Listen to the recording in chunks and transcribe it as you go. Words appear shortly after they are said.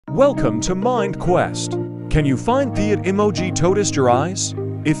Welcome to Mind Quest. Can you find the Odd Emoji toast your eyes?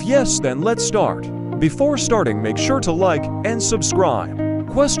 If yes, then let's start. Before starting, make sure to like and subscribe.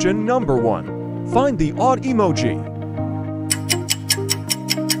 Question number 1. Find the Odd Emoji.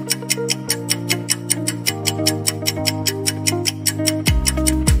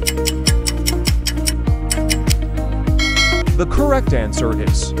 The correct answer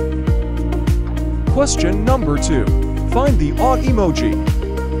is question number 2. Find the Odd Emoji.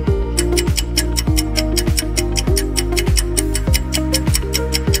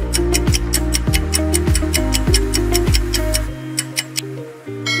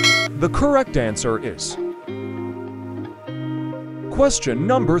 The correct answer is question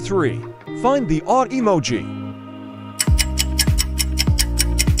number 3. Find the Odd Emoji.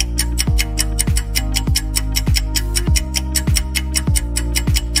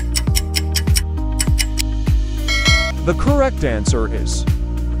 The correct answer is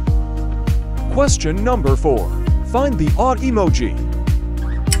question number 4. Find the Odd Emoji.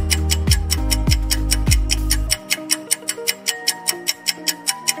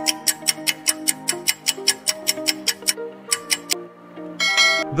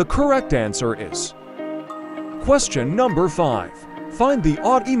 The correct answer is question number 5. Find the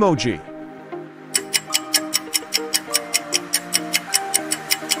Odd Emoji.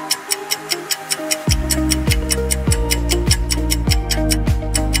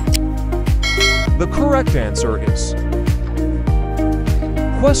 The correct answer is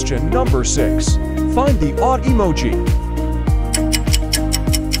question number 6. Find the Odd Emoji.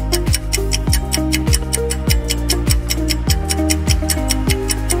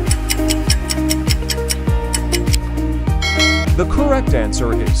 The correct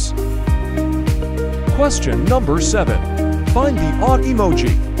answer is question number 7. Find the Odd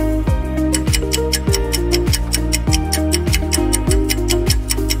Emoji.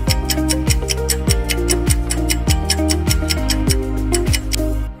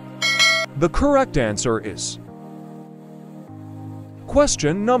 The correct answer is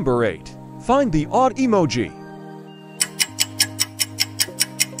question number 8. Find the Odd Emoji.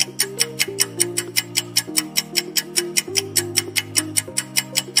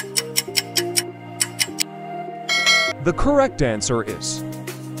 The correct answer is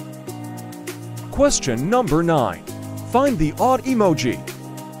question number 9. Find the Odd Emoji.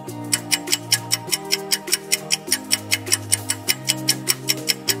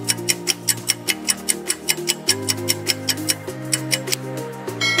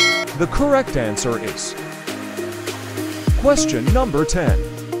 The correct answer is question number 10.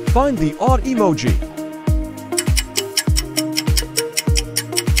 Find the Odd Emoji.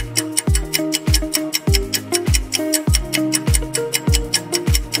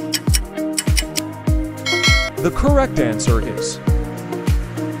 The correct answer is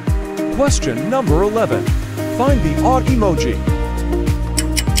question number 11. Find the Odd Emoji.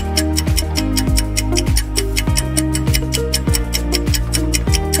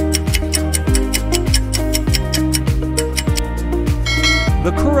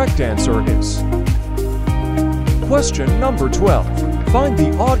 The correct answer is question number 12. Find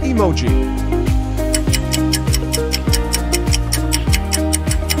the Odd Emoji.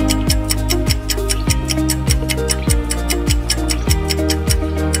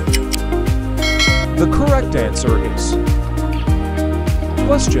 The correct answer is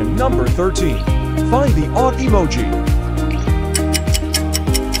question number 13. Find the Odd Emoji.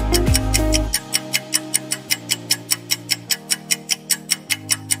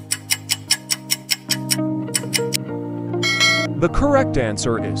 The correct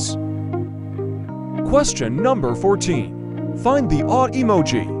answer is question number 14. Find the Odd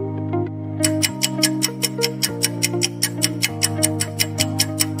Emoji.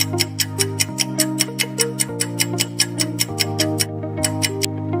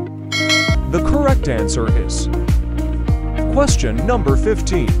 The correct answer is question number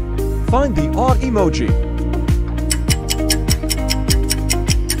 15. Find the Odd Emoji.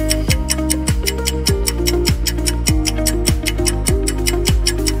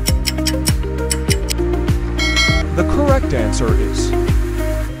 The correct answer is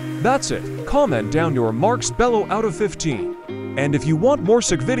that's it. Comment down your marks below out of 15. And if you want more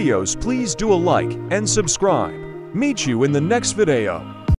sick videos, please do a like and subscribe. Meet you in the next video.